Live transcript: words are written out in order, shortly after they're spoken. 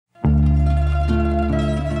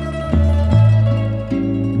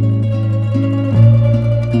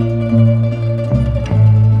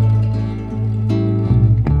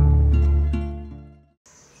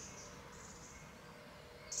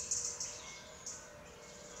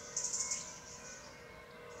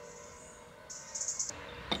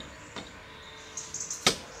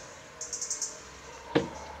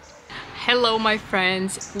Hello my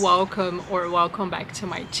friends, welcome back to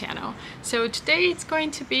my channel. So today it's going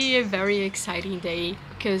to be a very exciting day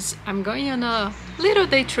because I'm going on a little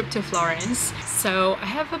day trip to Florence. So I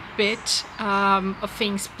have a bit of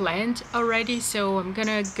things planned already. So I'm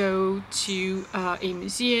gonna go to a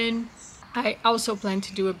museum. I also plan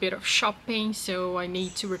to do a bit of shopping, so I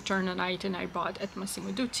need to return an item I bought at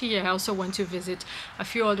Massimo Dutti. I also want to visit a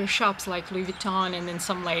few other shops like Louis Vuitton and then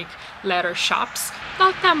some like leather shops.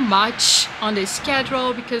 Not that much on the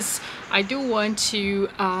schedule because I do want to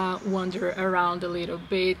wander around a little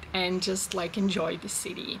bit and just like enjoy the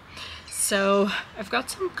city. So I've got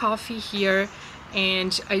some coffee here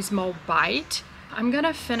and a small bite. I'm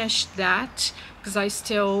gonna finish that because I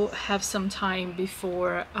still have some time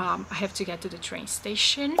before I have to get to the train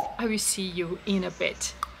station. I will see you in a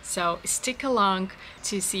bit, so stick along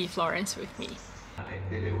to see Florence with me.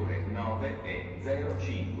 Delle ore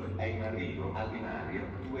 9:05 è in arrivo al binario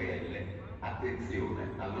 2L.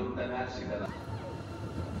 Attenzione, allontanarsi dalla...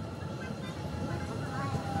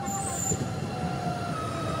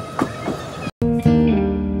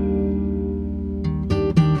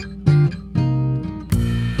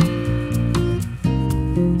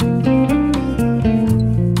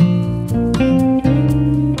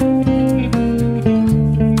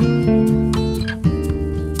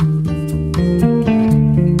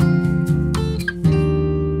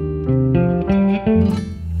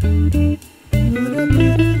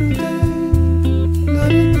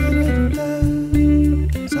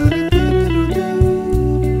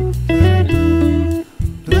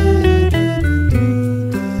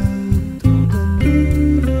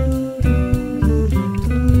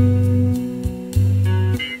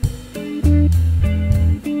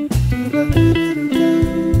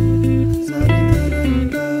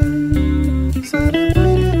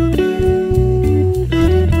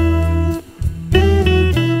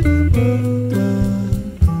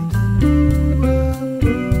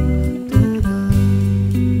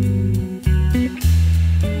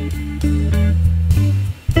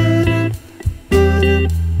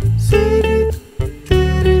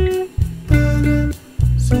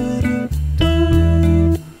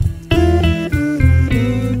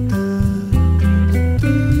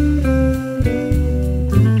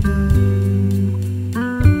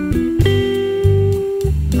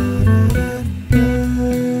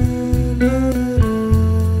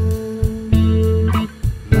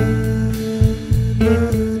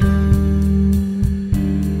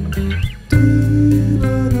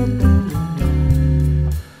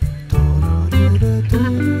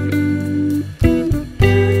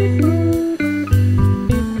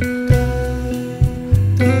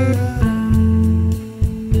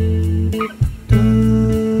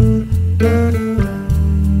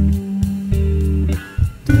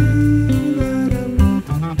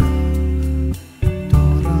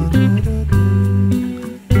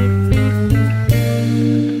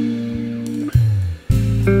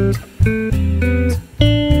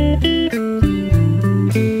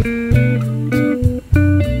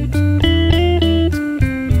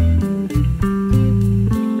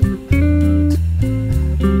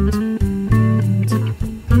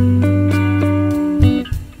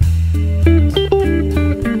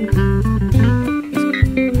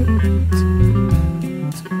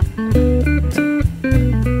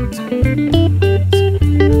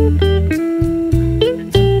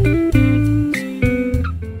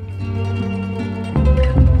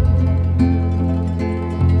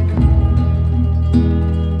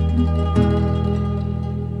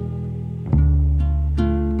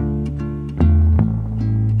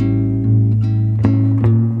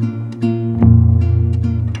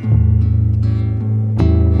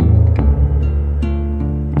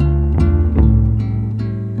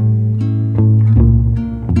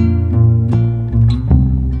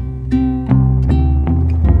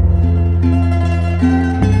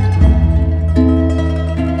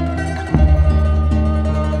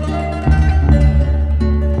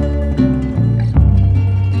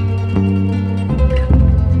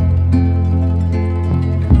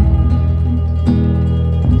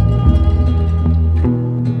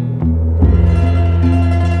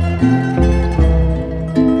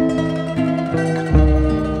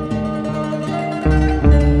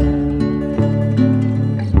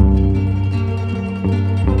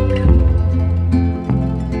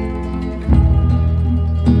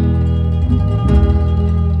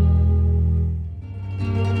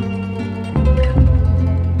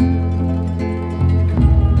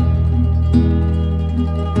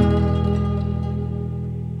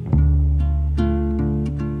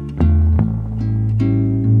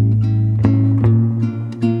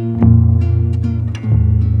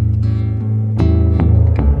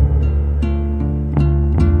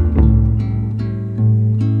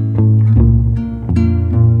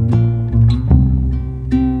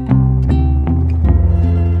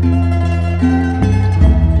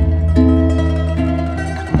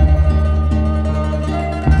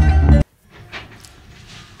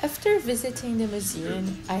 visiting the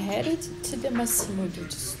museum, I headed to the Massimo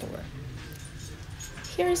Dutti store.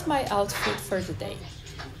 Here's my outfit for the day.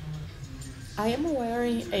 I am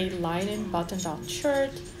wearing a linen button-down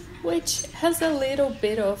shirt, which has a little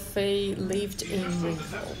bit of a lived-in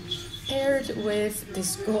wrinkle, paired with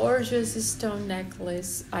this gorgeous stone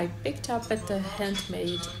necklace I picked up at the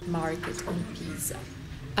handmade market in Pisa.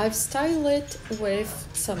 I've styled it with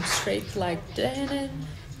some straight-leg denim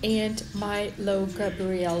and my low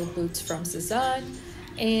Gabrielle boots from Cezanne,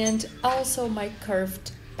 and also my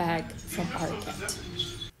curved bag from Arket.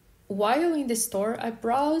 While in the store, I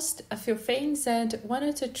browsed a few things and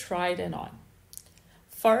wanted to try them on.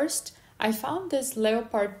 First, I found this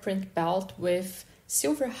leopard print belt with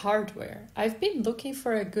silver hardware. I've been looking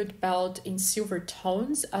for a good belt in silver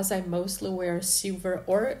tones, as I mostly wear silver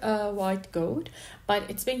or white gold, but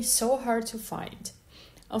it's been so hard to find.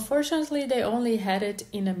 Unfortunately, they only had it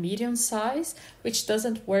in a medium size, which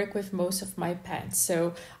doesn't work with most of my pants,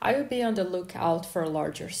 so I will be on the lookout for a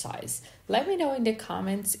larger size. Let me know in the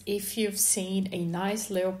comments if you've seen a nice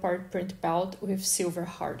leopard print belt with silver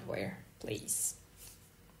hardware, please.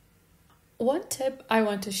 One tip I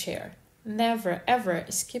want to share: never ever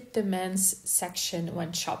skip the men's section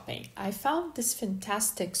when shopping. I found this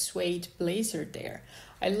fantastic suede blazer there.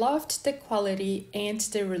 I loved the quality and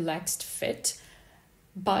the relaxed fit,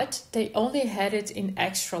 but they only had it in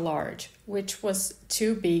extra large, which was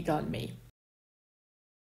too big on me.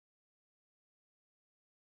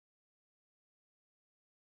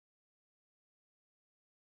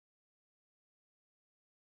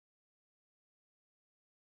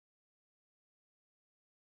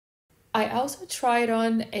 I also tried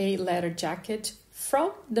on a leather jacket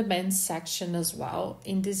from the men's section as well,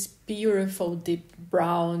 in these beautiful deep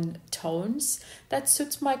brown tones that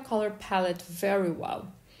suits my color palette very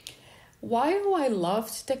well. While I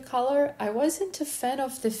loved the color, I wasn't a fan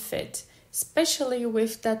of the fit, especially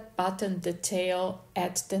with that button detail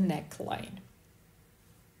at the neckline.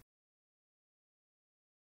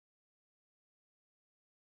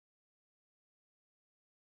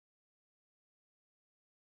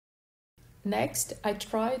 Next, I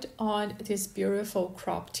tried on this beautiful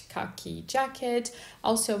cropped khaki jacket,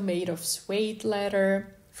 also made of suede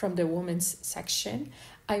leather from the women's section.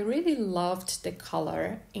 I really loved the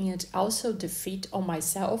color and also the fit on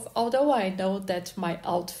myself, although I know that my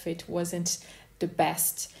outfit wasn't the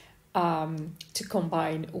best to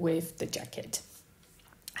combine with the jacket.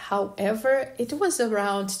 However, it was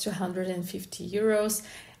around 250 euros.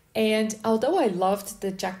 And although I loved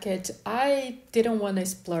the jacket, I didn't want to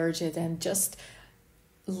splurge it and just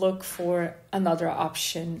look for another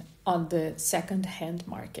option on the second-hand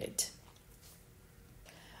market.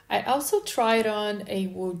 I also tried on a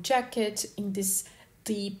wool jacket in this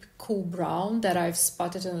deep cool brown that I've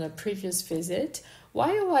spotted on a previous visit.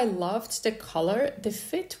 While I loved the color, the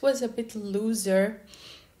fit was a bit looser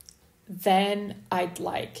than I'd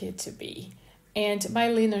like it to be. And my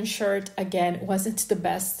linen shirt, again, wasn't the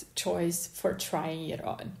best choice for trying it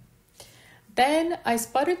on. Then I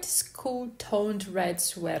spotted this cool toned red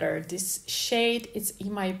sweater. This shade is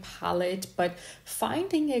in my palette, but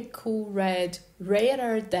finding a cool red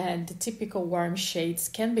rather than the typical warm shades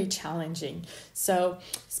can be challenging. So,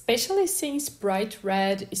 especially since bright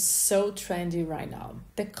red is so trendy right now.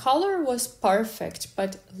 The color was perfect,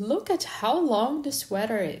 but look at how long the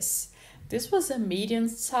sweater is. This was a medium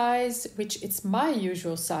size, which is my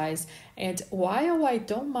usual size, and while I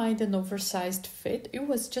don't mind an oversized fit, it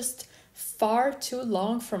was just far too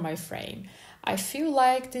long for my frame. I feel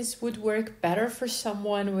like this would work better for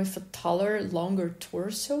someone with a taller, longer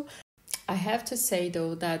torso. I have to say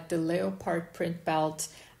though that the leopard print belt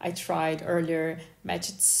I tried earlier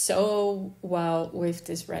matched so well with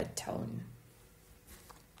this red tone.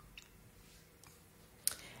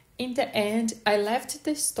 In the end, I left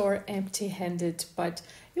the store empty-handed, but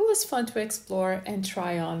it was fun to explore and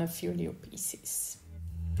try on a few new pieces.